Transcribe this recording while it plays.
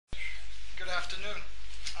afternoon.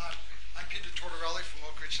 I'm Peter Tortorelli from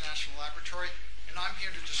Oak Ridge National Laboratory, and I'm here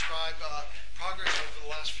to describe progress over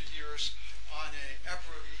the last few years on an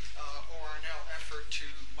EPRI ORNL effort to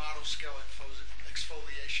model scale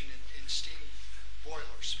exfoliation in steam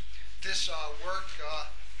boilers. This work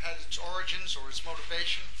had its origins or its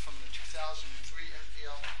motivation from the 2003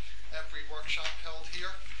 NPL EPRI workshop held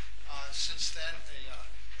here. Since then, a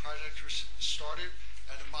project was started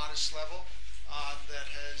at a modest level that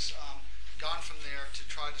has gone from there to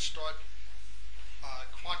try to start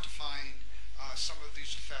quantifying some of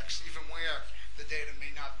these effects, even where the data may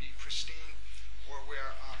not be pristine or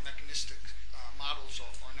where mechanistic models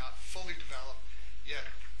are not fully developed, yet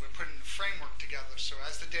we're putting the framework together so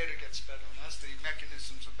as the data gets better and as the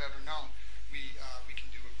mechanisms are better known, we can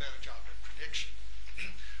do a better job at prediction.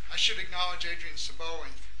 I should acknowledge Adrian Sabot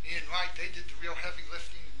and Ian Wright. They did the real heavy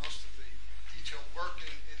lifting and most of the detailed work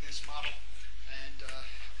in this model, and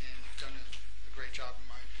done a great job in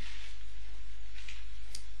my opinion.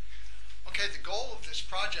 Okay, the goal of this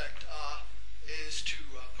project is to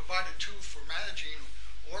provide a tool for managing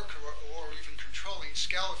or even controlling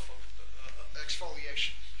scale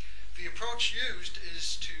exfoliation. The approach used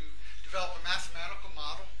is to develop a mathematical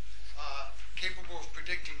model capable of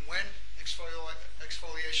predicting when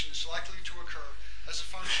exfoliation is likely to occur as a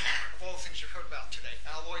function of all the things you've heard about today: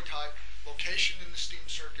 alloy type, location in the steam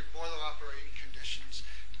circuit, boiler operating conditions,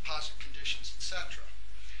 deposit conditions, etc.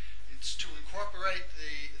 It's to incorporate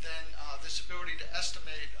this ability to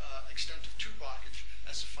estimate extent of tube blockage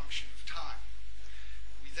as a function of time.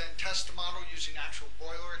 We then test the model using actual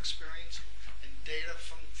boiler experience and data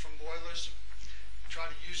from boilers. Try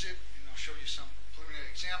to use it, and I'll show you some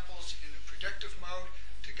preliminary examples, in a predictive mode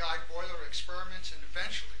to guide boiler experiments and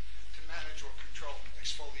eventually to manage or control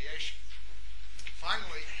exfoliation.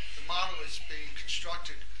 Finally, the model is being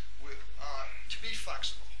constructed to be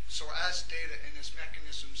flexible. So as data and as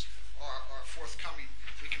mechanisms are forthcoming,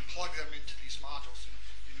 we can plug them into these modules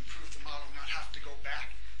and improve the model, not have to go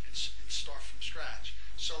back and start from scratch.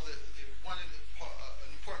 So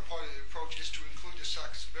an important part of the approach is to include this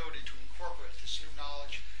flexibility to incorporate this new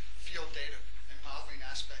knowledge, field data, and modeling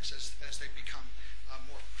aspects as they become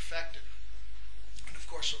more perfected and, of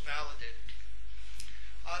course, are validated.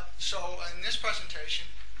 So in this presentation,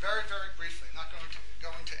 very, very briefly, not going to go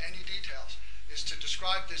into any details, is to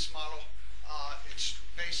describe this model, its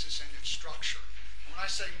basis and its structure. And when I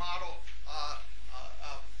say model,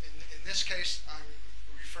 in this case, I'm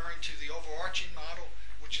referring to the overarching model,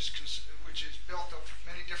 which is built of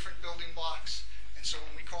many different building blocks. And so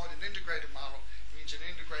when we call it an integrated model, it means it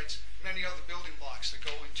integrates many other building blocks that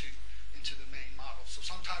go into the main model. So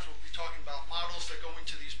sometimes we'll be talking about models that go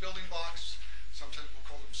into these building blocks. Sometimes we'll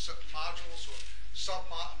call them modules or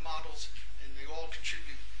sub-models, and they all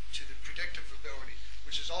contribute to the predictive ability,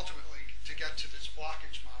 which is ultimately to get to this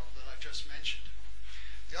blockage model that I just mentioned.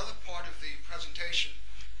 The other part of the presentation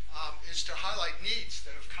is to highlight needs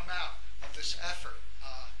that have come out of this effort.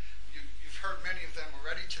 You've heard many of them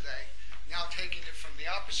already today. Now taking it from the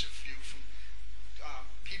opposite view, from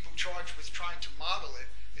people charged with trying to model it,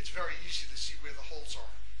 it's very easy to see where the holes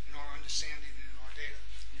are in our understanding and in our data.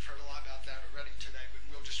 You've heard a lot about that already today, but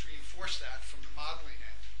we'll just reinforce that from the modeling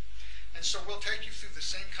end. And so we'll take you through the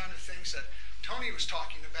same kind of things that Tony was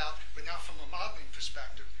talking about, but now from a modeling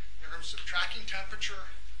perspective, in terms of tracking temperature,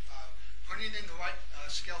 putting in the right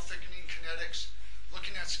scale thickening kinetics,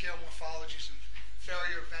 looking at scale morphologies and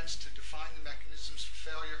failure events to define the mechanisms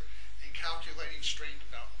for failure, and calculating strains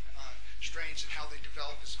and how they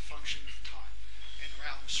develop as a function of time and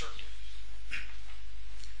around the circuit.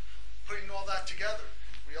 Putting all that together,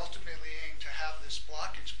 we ultimately aim to have this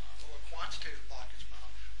blockage model, a quantitative blockage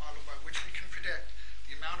model by which we can predict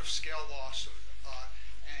the amount of scale loss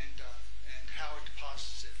and how it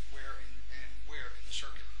deposits it where in the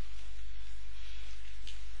circuit.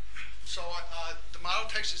 So the model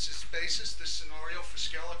takes as its basis this scenario for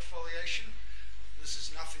scale exfoliation. This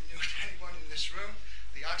is nothing new to anyone in this room.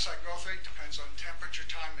 The oxide growth rate depends on temperature,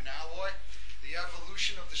 time, and alloy. The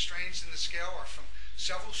evolution of the strains in the scale are from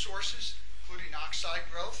several sources, including oxide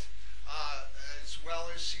growth, as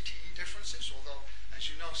well as CTE differences, although,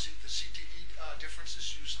 as you know, the CTE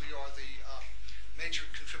differences usually are the major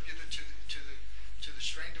contributor to the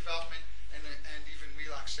strain development and even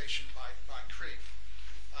relaxation by creep.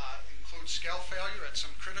 Includes scale failure at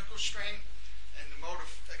some critical strain, and the mode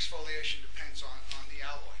of exfoliation depends on the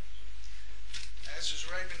alloy. As has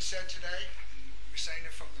already been said today, and we're saying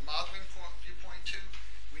it from the modeling viewpoint too,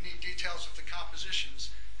 we need details of the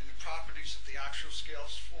compositions and the properties of the actual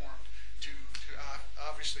scales formed to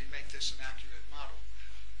obviously make this an accurate model.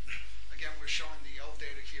 Again, we're showing the old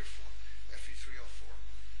data here for FE304.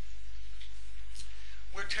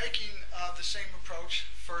 taking the same approach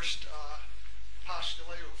first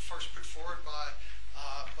postulated or first put forward by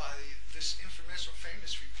this infamous or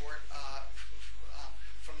famous report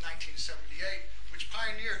from 1978, which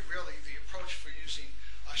pioneered really the approach for using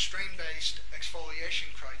strain-based exfoliation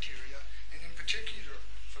criteria, and in particular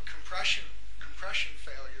for compression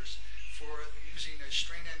failures, for using a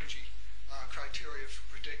strain energy criteria for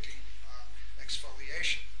predicting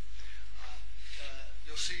exfoliation.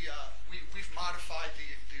 You'll see we've modified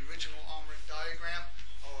the original Allmark diagram,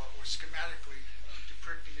 or schematically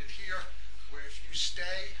depicting it here, where if you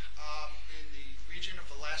stay in the region of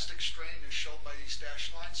elastic strain as shown by these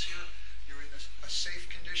dashed lines here, you're in a safe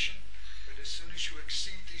condition. But as soon as you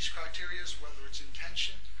exceed these criteria, whether it's in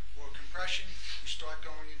tension or compression, you start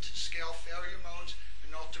going into scale failure modes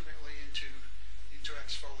and ultimately into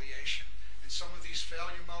exfoliation. And some of these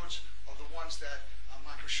failure modes are the ones that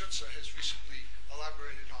Michael Schutzer has recently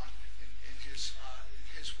elaborated on in his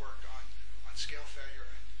work on scale failure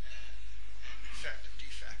and effective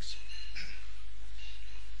defects.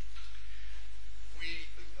 We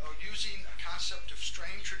are using a concept of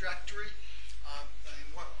strain trajectory, and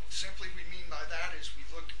what simply we mean by that is we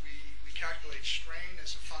calculate strain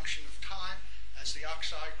as a function of time as the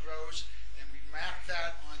oxide grows, and we map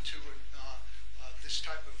that onto this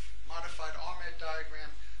type of modified Allmark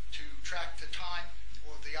diagram to track the time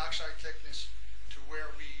or the oxide thickness to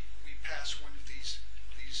where we pass one of these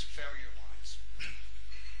failure lines.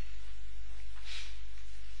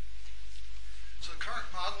 So the current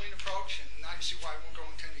modeling approach, and now you see why I won't go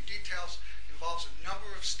into any details, involves a number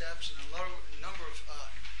of steps and a number of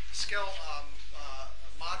scale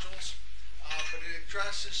modules, but it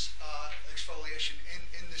addresses exfoliation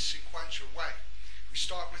in this sequential way. We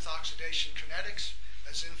start with oxidation kinetics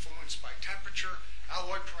as influenced by temperature,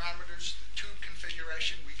 alloy parameters, the tube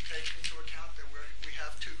configuration, we take into account that we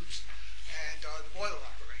have tubes, and the boiler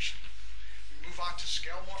operation. We move on to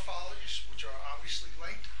scale morphologies, which are obviously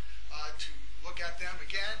linked, to look at them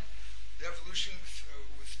again, the evolution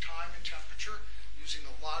with time and temperature, using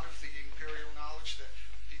a lot of the empirical knowledge that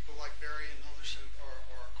people like Barry and others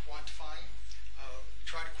are quantifying.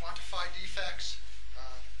 Try to quantify defects,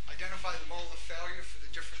 identify the mode of failure for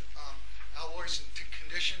the different alloys and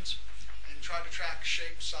conditions, and try to track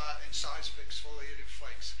shape and size of exfoliated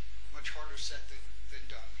flakes. Much harder said than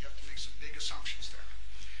done. We have to make some big assumptions there.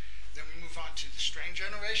 Then we move on to the strain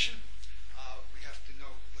generation. We have to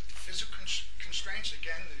know what the physical constraints,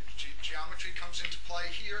 again, the geometry comes into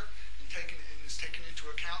play here and is taken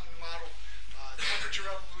into account in the model. Temperature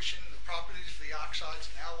evolution, the properties of the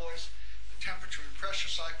oxides and alloys, the temperature and pressure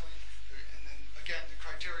cycling, and then again the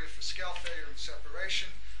criteria for scale failure and separation,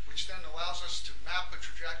 which then allows us to map a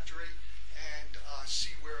trajectory and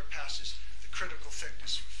see where it passes the critical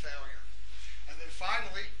thickness for failure. And then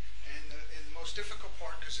finally, and the most difficult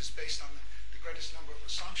part, because it's based on the greatest number of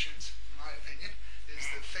assumptions, in my opinion, is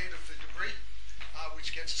the fate of the debris,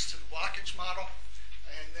 which gets us to the blockage model.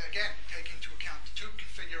 And again, we take into account the tube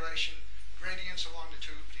configuration, gradients along the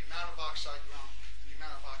tube, the amount of oxide grown, and the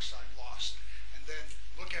amount of oxide lost. And then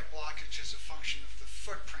look at blockage as a function of the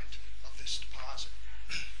footprint of this deposit.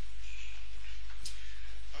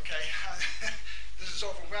 Okay, this is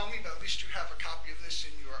overwhelming, but at least you have a copy of this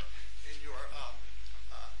in your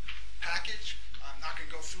package. I'm not going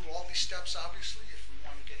to go through all these steps, obviously, if we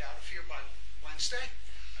want to get out of here by Wednesday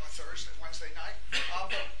or Wednesday night.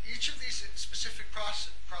 But each of these specific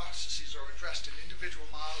processes are addressed in individual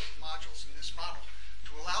modules in this model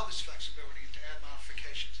to allow this flexibility and to add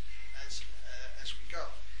modifications as we go.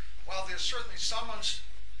 While there's certainly some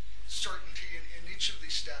uncertainty in each of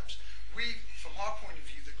these steps, from our point of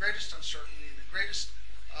view, the greatest uncertainty and the greatest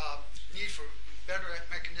need for better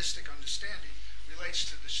mechanistic understanding relates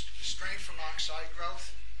to the strain from oxide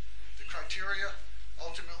growth, the criteria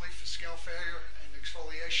ultimately for scale failure and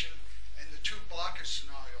exfoliation, and the two blockage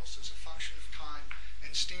scenarios as a function of time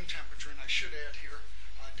and steam temperature, and I should add here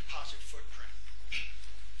deposit footprint.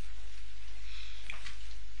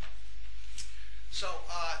 So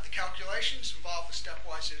the calculations involve a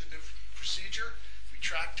stepwise iterative procedure.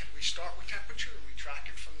 We start with temperature, and we track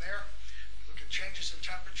it from there. We look at changes in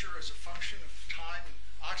temperature as a function of time and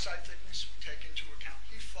oxide thickness. We take into account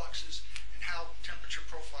heat fluxes and how temperature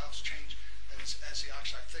profiles change as the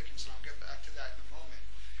oxide thickens, and I'll get back to that in a moment.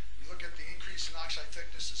 We look at the increase in oxide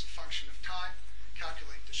thickness as a function of time,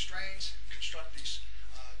 calculate the strains, construct these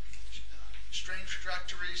strain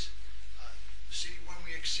trajectories, see when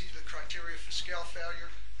we exceed the criteria for scale failure,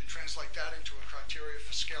 then translate that into a criteria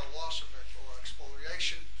for scale loss or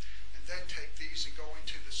exfoliation, and then take these and go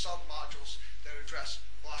into the sub-modules that address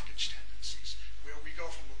blockage tendencies, where we go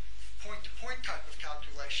from a point-to-point type of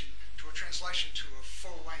calculation to a translation to a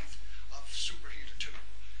full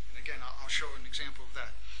I'll show an example of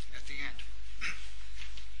that at the end.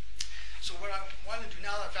 So what I want to do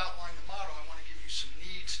now that I've outlined the model, I want to give you some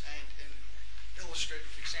needs and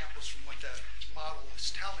illustrative examples from what that model is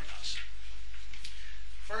telling us.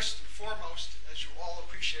 First and foremost, as you all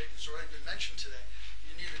appreciate, has already been mentioned today,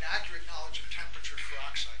 you need an accurate knowledge of temperature for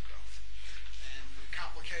oxide growth. And the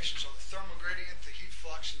complications are the thermal gradient, the heat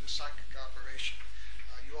flux, and the cyclic operation.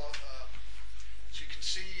 As you can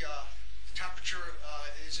see, the temperature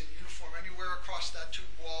isn't uniform anywhere across that tube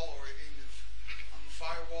wall or on the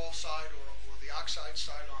firewall side or the oxide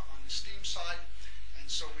side on the steam side. And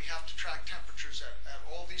so we have to track temperatures at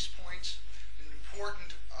all these points. An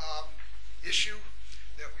important issue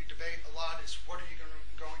that we debate a lot is what are you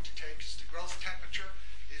going to take as the growth temperature?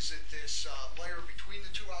 Is it this layer between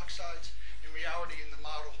the two oxides? In reality, in the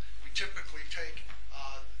model, we typically take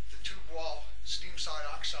the tube wall steam side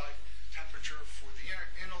oxide temperature for the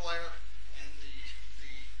inner layer and the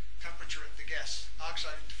temperature at the gas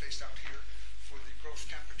oxide interface out here for the growth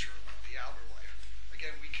temperature of the outer layer.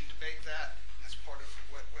 Again, we can debate that, and that's part of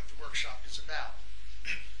what the workshop is about.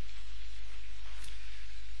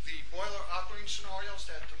 The boiler operating scenarios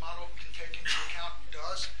that the model can take into account and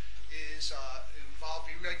does is involve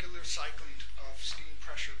irregular cycling of steam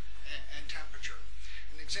pressure and temperature.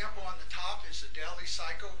 An example on the top is a daily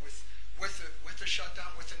cycle with a shutdown,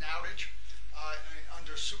 with an outage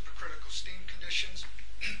under supercritical steam conditions.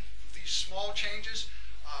 These small changes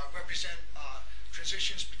represent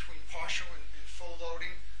transitions between partial and full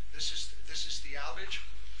loading. This is the outage.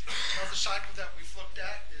 Another cycle that we've looked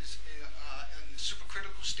at is on the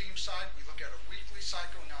supercritical steam side. We look at a weekly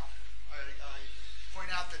cycle. Now, I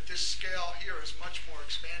point out that this scale here is much more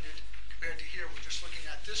expanded compared to here. We're just looking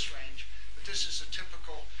at this range, but this is a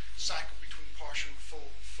typical cycle between partial and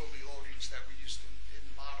fully loadings that we used in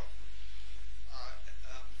the model.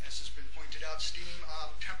 As has been pointed out, steam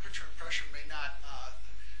temperature and pressure may not,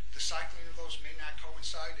 the cycling of those may not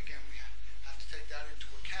coincide. Again, we have to take that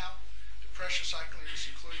into account. The pressure cycling is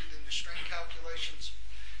included in the strain calculations,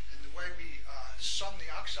 and the way we sum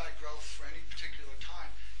the oxide growth for any particular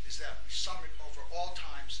time is that we sum it over all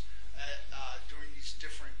times during these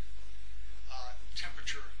different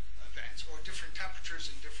temperature events, or different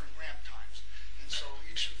temperatures and different ramp times. And so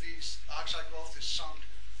each of these oxide growth is summed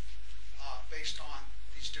based on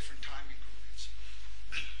these different time increments.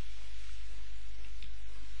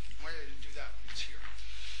 Why did I do that? It's here.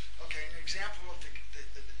 Okay, an example of the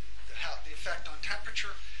effect on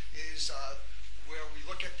temperature is where we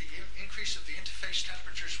look at the increase of the interface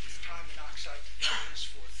temperatures with time in oxide thickness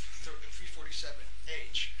for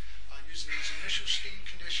 347H. Using these initial steam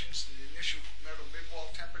conditions, the initial metal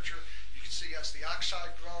mid-wall temperature, you can see as the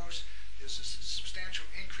oxide grows, there's a substantial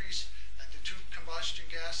increase at the tube combustion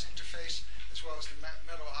gas interface as well as the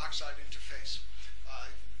metal oxide interface,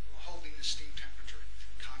 holding the steam temperature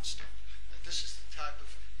constant. This is the type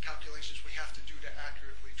of calculations we have to do to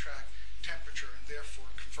accurately track temperature and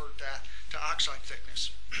therefore convert that to oxide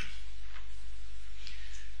thickness.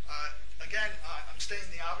 Again, I'm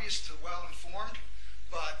stating the obvious to well-informed,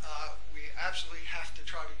 but we absolutely have to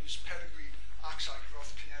try to use pedigreed oxide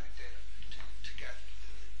growth kinetic data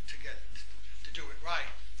to do it right.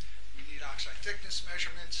 We need oxide thickness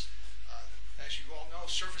measurements. As you all know,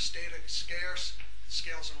 surface data is scarce.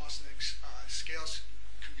 Scales and austenitic scales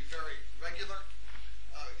can be very irregular.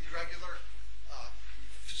 We've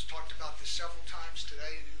talked about this several times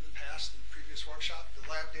today and in the past in the previous workshop. The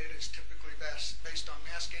lab data is typically based on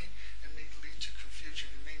mass gain and may lead to confusion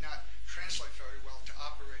and may not translate very well to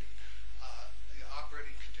operating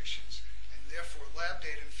conditions. And therefore, lab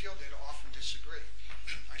data and field data often disagree.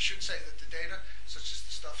 I should say that the data, such as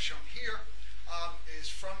the stuff shown here, is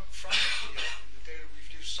from the field. And the data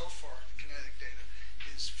we've used so far, the kinetic data,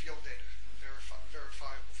 is field data,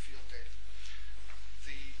 verifiable field data.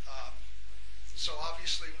 So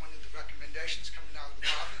obviously, one of the recommendations coming out of the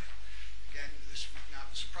model, again, this would not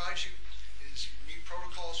surprise you, is you need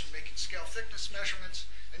protocols for making scale thickness measurements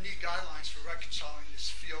and need guidelines for reconciling this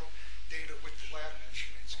field data with the lab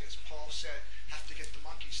measurements. As Paul said, have to get the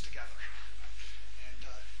monkeys together. And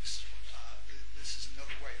this is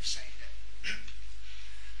another way of saying it.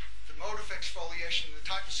 The mode of exfoliation and the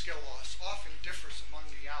type of scale loss often differs among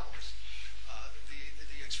the alloys.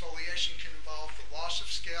 The exfoliation can involve the loss of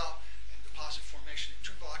scale and deposit formation and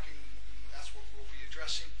tube blocking. That's what we'll be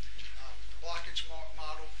addressing with the blockage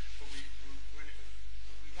model. But we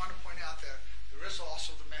want to point out that there is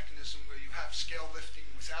also the mechanism where you have scale lifting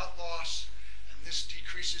without loss, and this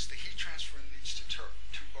decreases the heat transfer and leads to tube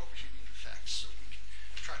overheating effects. So we can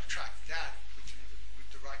try to track that with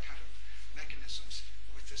the right kind of mechanisms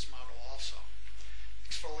with this model also.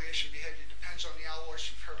 Exfoliation behavior depends on the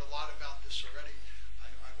alloys. You've heard a lot about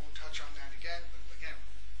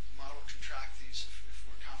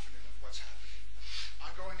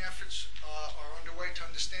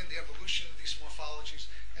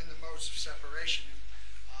separation. And,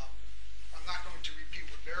 I'm not going to repeat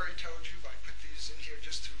what Barry told you, but I put these in here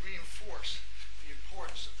just to reinforce the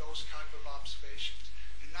importance of those type of observations.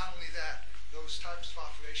 And not only that, those types of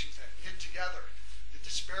observations that knit together the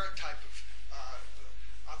disparate type of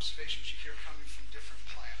observations you hear coming from different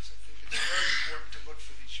plants. I think it's very important to look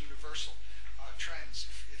for these universal trends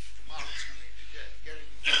if the model is going to get it.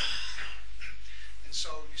 And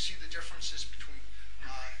so you see the differences between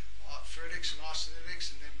ferritics and austenitics,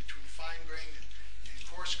 and then between fine grain and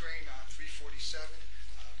coarse grain on 347.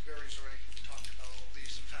 Barry's already talked about all of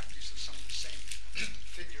these. In fact, these are some of the same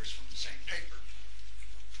figures from the same paper.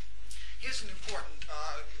 Here's an important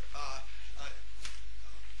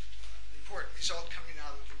result coming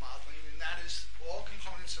out of the modeling, and that is all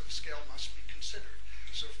components of a scale must be considered.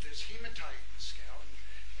 So if there's hematite in the scale, and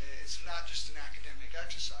it's not just an academic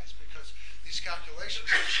exercise, because these calculations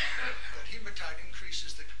have shown that hematite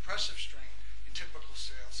increases the compressive strain in typical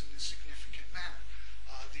scales in a significant manner.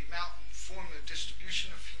 The amount and form of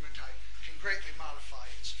distribution of hematite can greatly modify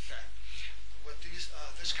its effect. What this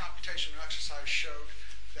computational exercise showed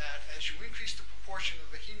that as you increase the proportion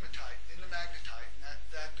of the hematite in the magnetite, and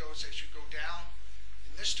that goes as you go down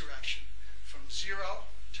in this direction from 0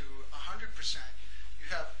 to 100%, you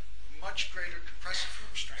have much greater compressive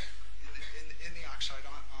strength in the oxide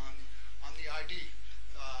on the ID.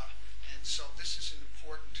 And so this is an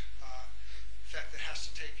important effect that has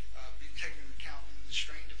to be taken into account in the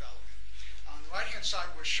strain development. On the right-hand side,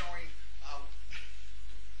 we're showing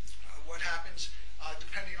what happens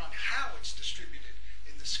depending on how it's distributed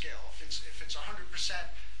in the scale. If it's 100%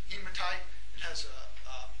 hematite, it has the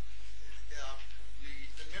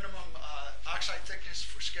minimum oxide thickness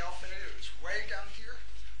for scale failure is way down here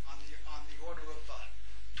on the order of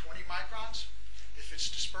 20 microns. If it's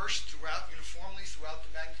dispersed uniformly throughout the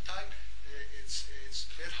magnetite, it's a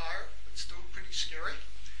bit higher, but still pretty scary.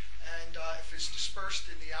 And if it's dispersed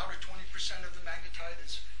in the outer 20% of the magnetite,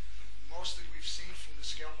 as mostly we've seen from the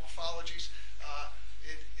scale morphologies,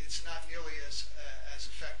 it's not nearly as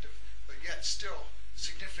effective, but yet still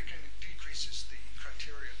significantly decreases the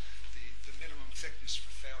criteria, the minimum thickness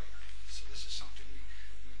for failure. So this is something we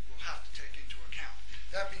will have to take into account.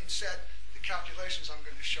 That being said, the calculations I'm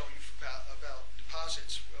going to show you about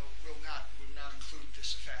deposits will not include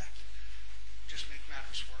this effect. Just make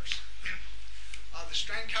matters worse. The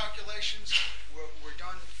strain calculations were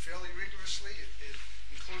done fairly rigorously. It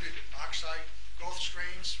included oxide growth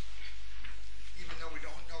strains. Even though we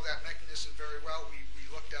don't know that mechanism very well, we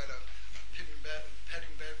looked at a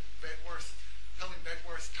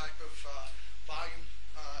Pilling-Bedworth type of volume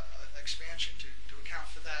expansion to account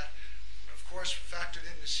for that. Of course, we factored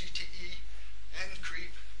in the CTE and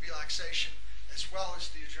creep relaxation, as well as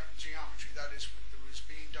the geometry. That is, it was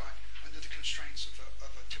being done under the constraints of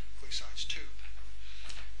a typically sized tube.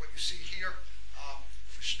 What you see here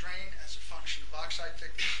for strain as a function of oxide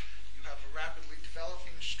thickness, you have a rapidly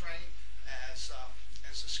developing strain as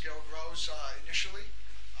the scale grows initially,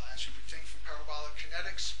 as you would think from parabolic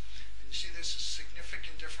kinetics. And you see there's a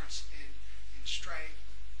significant difference in strain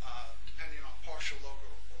depending on partial load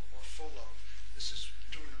or full load. This is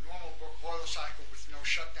doing a normal Boyle cycle with no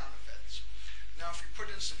shutdown events. Now, if you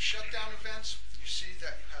put in some shutdown events, you see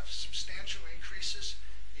that you have substantial increases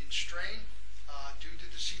in strain due to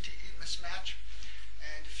the CTE mismatch.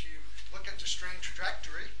 And if you look at the strain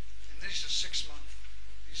trajectory, and these are 6-month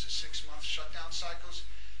shutdown cycles,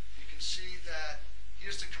 you can see that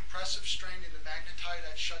here's the compressive strain in the magnetite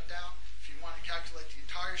at shutdown. If you want to calculate the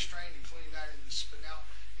entire strain, including that in the spinel,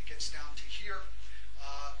 it gets down to here.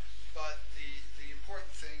 But the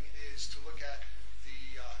important thing is to look at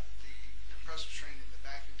the compressive strain in the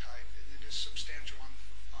magnetite, and it is substantial on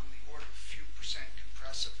the order of a few percent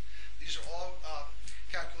compressive. These are all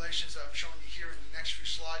calculations that I'm showing you here in the next few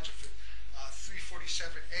slides of the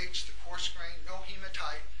 347H, the coarse grain, no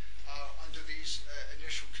hematite under these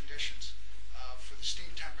initial conditions for the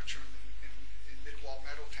steam temperature and mid-wall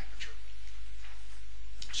metal temperature.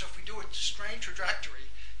 So if we do a strain trajectory,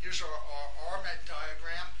 here's our RMET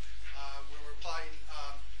diagram where we're applying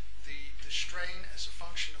the strain as a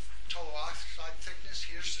function of total oxide thickness.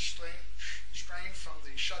 Here's the strain from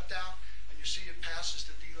the shutdown, and you see it passes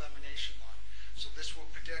the delamination line. So this will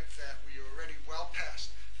predict that we are already well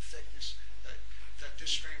past the thickness that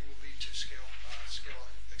this strain will lead to scale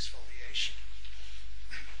exfoliation.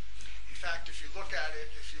 In fact, if you look at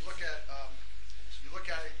it, you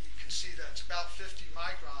can see that it's about 50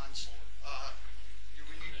 microns. You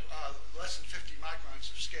would need less than 50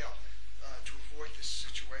 microns of scale to avoid this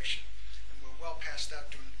situation, and we're well past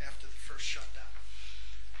that after the first shutdown.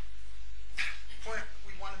 The point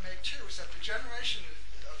we want to make too is that the generation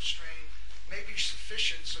of strain may be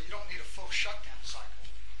sufficient, so you don't need a full shutdown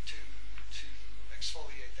cycle to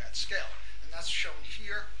exfoliate that scale. And that's shown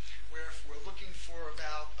here, where if we're looking for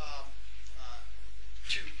about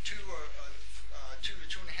 2 to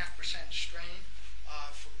 2.5% strain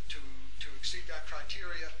to exceed that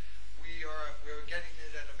criteria, we're getting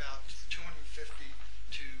it at about 250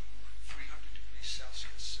 to 300 degrees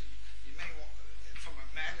Celsius. So you may want, from a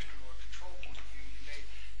management or a control point of view, you may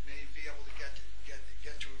be able to get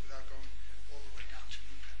to it without going all the way down to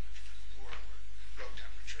room temperature or low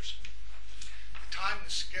temperatures. The time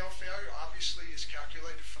to scale failure obviously is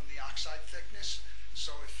calculated from the oxide thickness.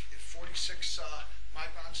 So if 46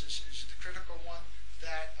 microns is the critical one,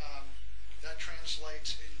 that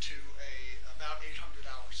translates into about 800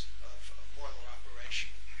 hours of boiler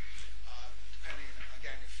operation, depending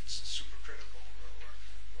again if it's supercritical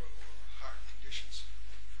or hard conditions.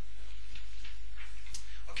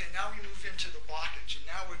 Okay, now we move into the blockage, and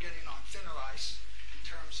now we're getting on thinner ice in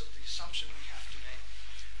terms of the assumption we have to make.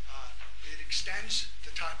 It extends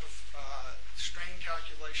the type of strain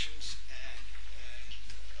calculations and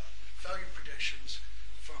failure predictions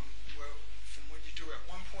from what you do at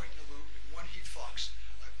one point in the loop in one heat flux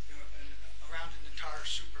around an entire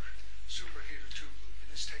superheater tube loop.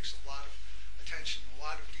 And this takes a lot of attention, a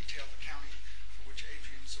lot of detailed accounting, for which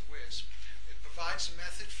Adrian's a whiz. It provides a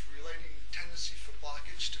method for relating tendency for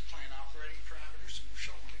blockage to plant operating parameters, and we'll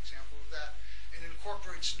show one example of that. And it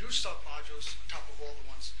incorporates new submodules on top of all the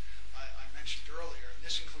ones I mentioned earlier. And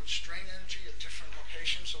this includes strain energy at different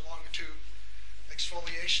locations along the tube,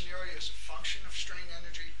 exfoliation area as a function of strain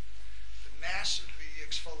energy, the mass of the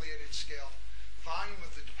exfoliated scale, volume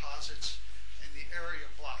of the deposits, and the area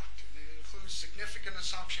blocked. And it includes significant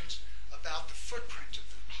assumptions about the footprint of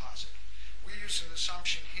the deposit. We use an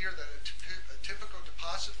assumption here that a typical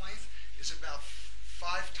deposit length is about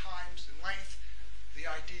 5 times in length the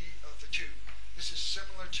ID of the tube. This is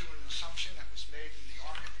similar to an assumption that was made in the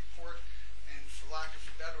Army report, and for lack of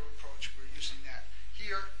a better approach, we're using that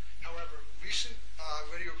here. However, recent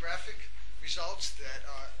radiographic results that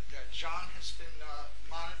John has been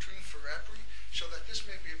monitoring for EPRI show that this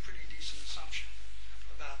may be a pretty decent assumption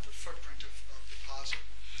about the footprint of deposit.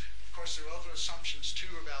 Of course, there are other assumptions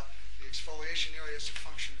too about the exfoliation area as a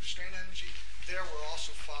function of strain energy. There we're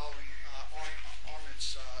also following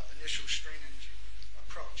Armit's initial strain energy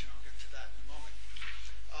approach, and I'll get to that in a moment.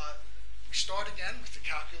 We start again with the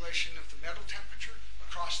calculation of the metal temperature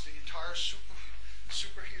across the entire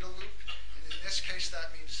superheater loop, and in this case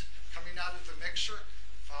that means coming out of the mixer,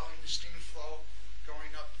 following the steam flow,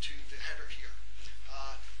 going up to the header here.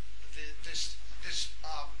 This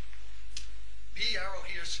B arrow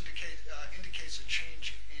here indicates a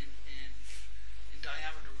change in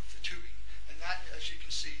diameter of the tubing, and that, as you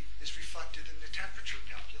can see, is reflected in the temperature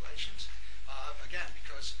calculations, again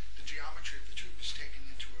because the geometry of the tube is taken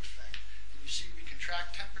into effect. And you see we can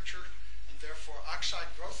track temperature and therefore oxide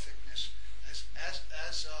growth thickness as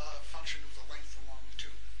a function of the length along the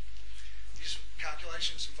tube. These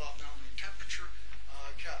calculations involve not only temperature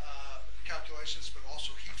calculations but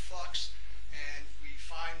also heat flux, and we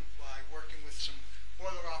find by working with some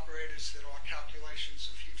boiler operators that our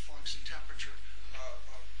calculations of heat flux and temperature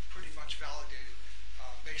are pretty much validated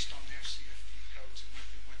based on their CFD codes and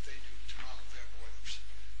what they do to model their boilers,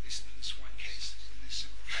 at least in this one case, in this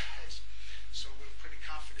simplified case. So we're pretty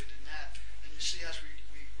confident in that. And you see as we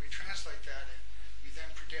translate that, and we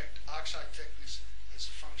then predict oxide thickness as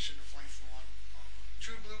a function of length along the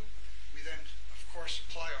tube loop. We then, of course,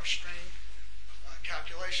 apply our strain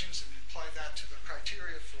calculations and apply that to the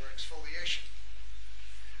criteria for exfoliation.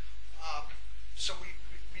 So we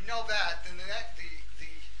know that. Then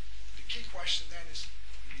the key question then is,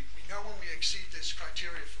 we know when we exceed this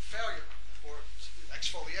criteria for failure or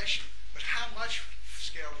exfoliation, but how much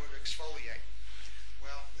scale would exfoliate?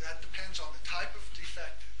 Well, that depends on the type of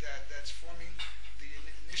defect that's forming the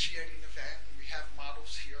initiating event. And we have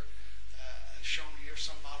models here, shown here,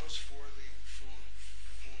 some models for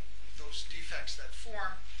those defects that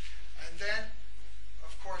form. And then,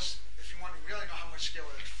 of course, if you want to really know how much scale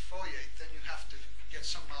would exfoliate, then you have to get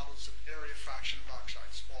some models of area fraction of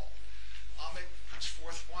oxides fall. Amit puts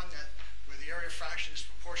forth one where the area fraction is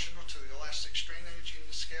proportional to the elastic strain energy in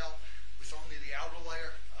the scale, with only the outer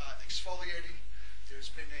layer exfoliating. There's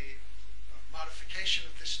been a modification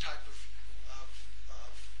of this type of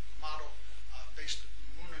model based on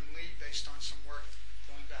Moon and Lee, based on some work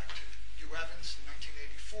going back to Hugh Evans in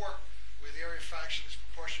 1984, where the area fraction is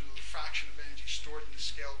proportional to the fraction of energy stored in the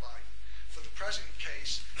scale volume. For the present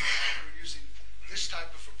case, we're using this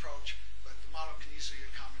type of approach, but the model can easily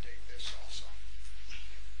accommodate this also.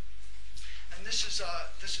 And this is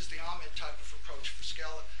the Amit type of approach for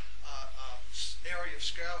scale area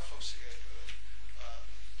scale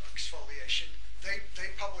exfoliation, they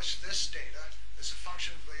published this data as a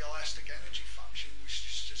function of the elastic energy function, which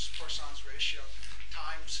is just Poisson's ratio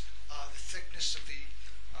times the thickness of the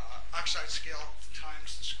oxide scale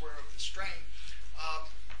times the square of the strain.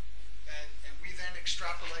 And we then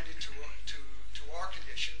extrapolated to our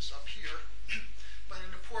conditions up here. But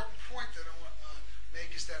an important point that I want to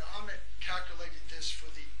make is that Amit calculated this for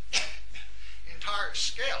the entire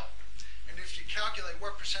scale. And if you calculate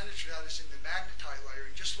what percentage of that is in the magnetite layer,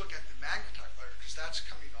 and just look at the magnetite layer, because that's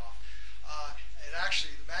coming off, and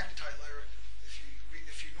actually the magnetite layer,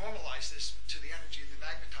 if you normalize this to the energy in the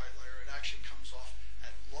magnetite layer, it actually comes off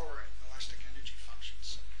at lower elastic energy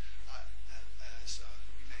functions, as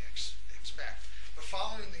we may expect. But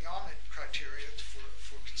following the Amit criteria for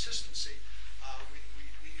consistency,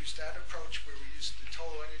 we use that approach where we use the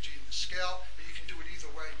total energy in the scale, but you can do it either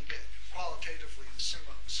way and you get qualitatively the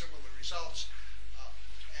similar results,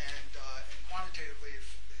 and quantitatively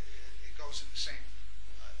it goes in the same,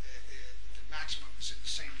 the maximum is in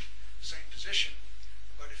the same position.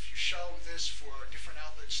 But if you show this for different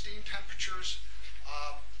outlet steam temperatures,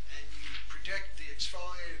 and you predict the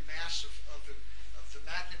exfoliated mass of the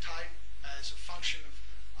magnetite as a function of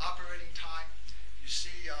operating time, you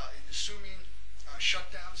see in assuming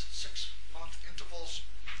shutdowns, 6-month intervals,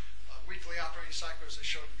 weekly operating cycle, as I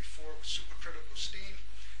showed you before, with supercritical steam,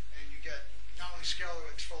 and you get not only scalar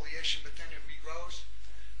exfoliation, but then it regrows,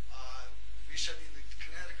 resetting the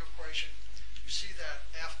kinetic equation. You see that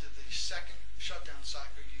after the second shutdown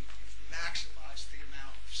cycle, you've maximized the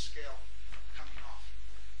amount of scale coming off.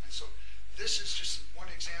 And so this is just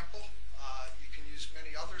one example. You can use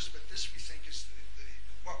many others, but this we think is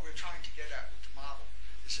what we're trying to get at with the model.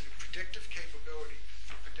 Is it a predictive capability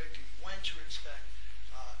for predicting when to expect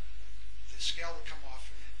the scale to come off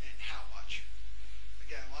and how much.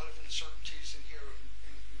 Again, a lot of uncertainties in here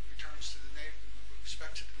in returns to with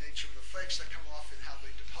respect to the nature of the flakes that come off and how they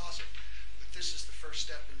deposit. But this is the first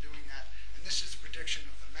step in doing that, and this is the prediction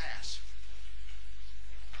of the mass.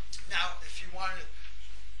 Now, if you want to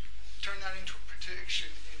turn that into a prediction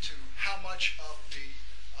into how much of the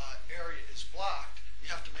area is blocked, you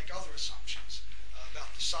have to make other assumptions about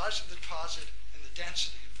the size of the deposit and the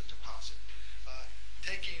density of the deposit.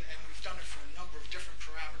 And we've done it for a number of different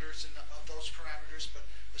parameters of those parameters, but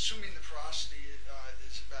assuming the porosity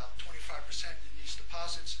is about 25% in these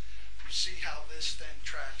deposits, you see how this then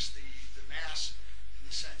tracks the mass in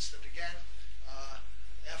the sense that, again,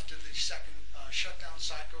 after the second shutdown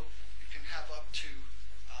cycle, you can have up to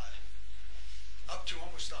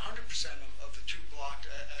almost 100% of the tube blocked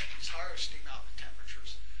at these higher steam outlet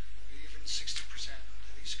temperatures, or even 60%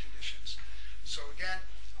 under these conditions. So again,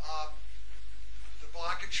 the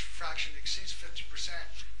blockage fraction exceeds 50%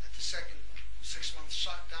 at the second 6-month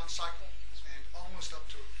shutdown cycle, and almost up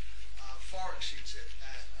to far exceeds it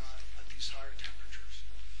at these higher temperatures.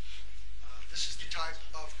 This is the type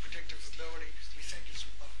of predictive ability we think is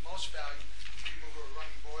of most value to people who are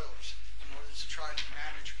running boilers in order to try to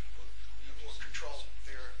manage or control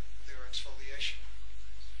their exfoliation.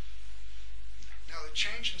 Now, the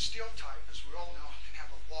change in steel type, as we all know, can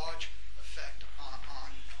have a large effect on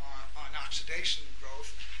oxidation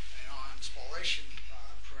growth and on spallation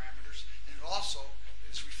parameters, and it also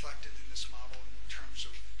is reflected in this model in terms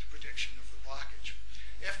of the prediction of the blockage.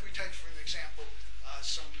 If we take, for an example,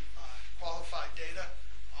 some qualified data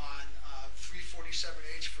on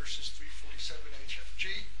 347H versus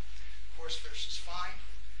 347HFG, coarse versus fine,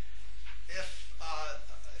 if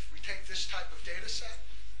we take this type of data set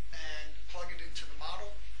and plug it into the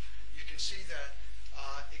model, you can see that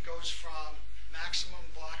it goes from maximum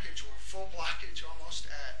blockage or full blockage almost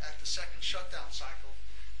at the second shutdown cycle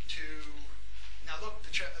to, now look,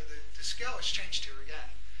 the scale has changed here again.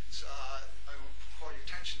 So, I will call your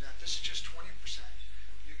attention to that this is just 20%.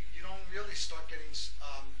 You don't really start getting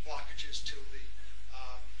blockages till the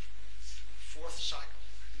fourth cycle,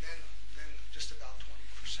 and then just about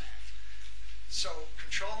 20%. So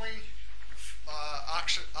controlling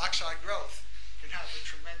oxide growth can have a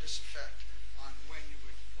tremendous effect on when you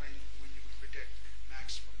would predict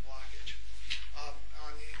maximum blockage.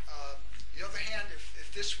 On the other hand, if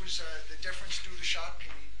this was the difference due to shot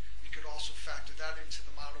peening, you could also factor that into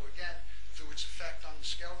the model again through its effect on the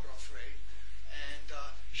scale growth rate, and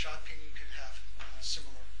shot peening could have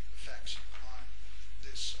similar effects on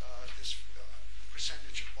this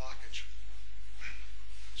percentage of blockage.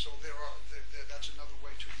 So that's another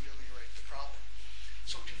way to ameliorate the problem.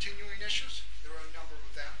 So continuing issues, there are a number of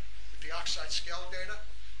them. With the oxide scale data,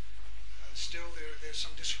 still there's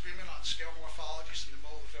some disagreement on scale morphologies and the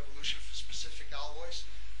mode of evolution for specific alloys.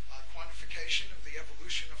 Quantification of the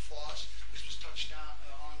evolution of flaws, this was touched on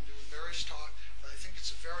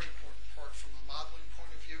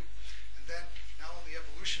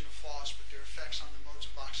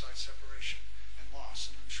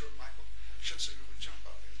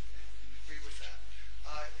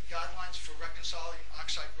reconciling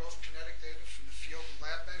oxide growth kinetic data from the field and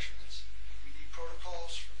lab measurements. We need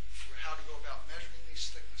protocols for how to go about measuring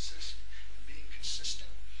these thicknesses and being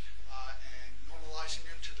consistent and normalizing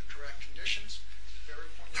them to the correct conditions, as Barry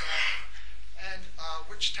pointed out. And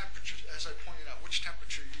which temperature, as I pointed out, which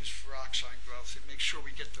temperature used for oxide growth, and make sure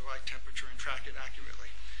we get the right temperature and track it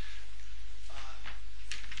accurately.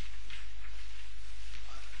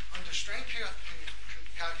 Under strain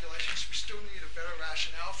calculations, we still need a better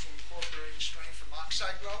rationale for incorporating strain from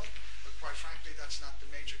oxide growth, but quite frankly, that's not the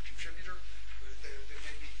major contributor. There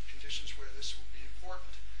may be conditions where this will be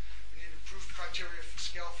important. We need improved criteria for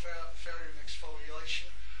scale failure and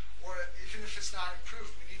exfoliation, or even if it's not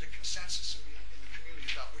improved, we need a consensus in the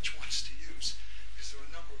community about which ones to use, because there are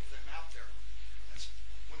a number of them out there. That's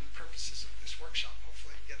one of the purposes of this workshop,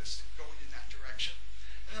 hopefully, to get us going in that direction.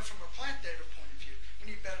 And then from a plant data point of view, we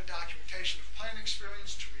need better documentation of plant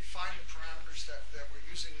experience to refine the parameters that we're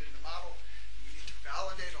using in the model. We need to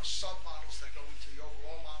validate our sub-models that go into the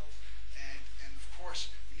overall model. And of course,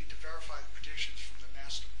 we need to verify the predictions from the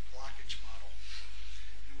master blockage model.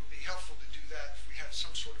 And it would be helpful to do that if we had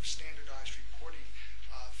some sort of standardized reporting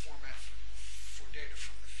format for data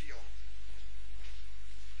from the field.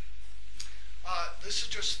 This is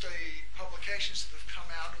just the publications that have come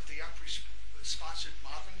out of the EPRI-sponsored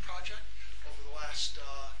modeling project over the last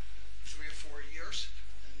 3 or 4 years.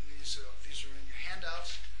 And these are in your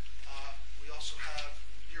handouts.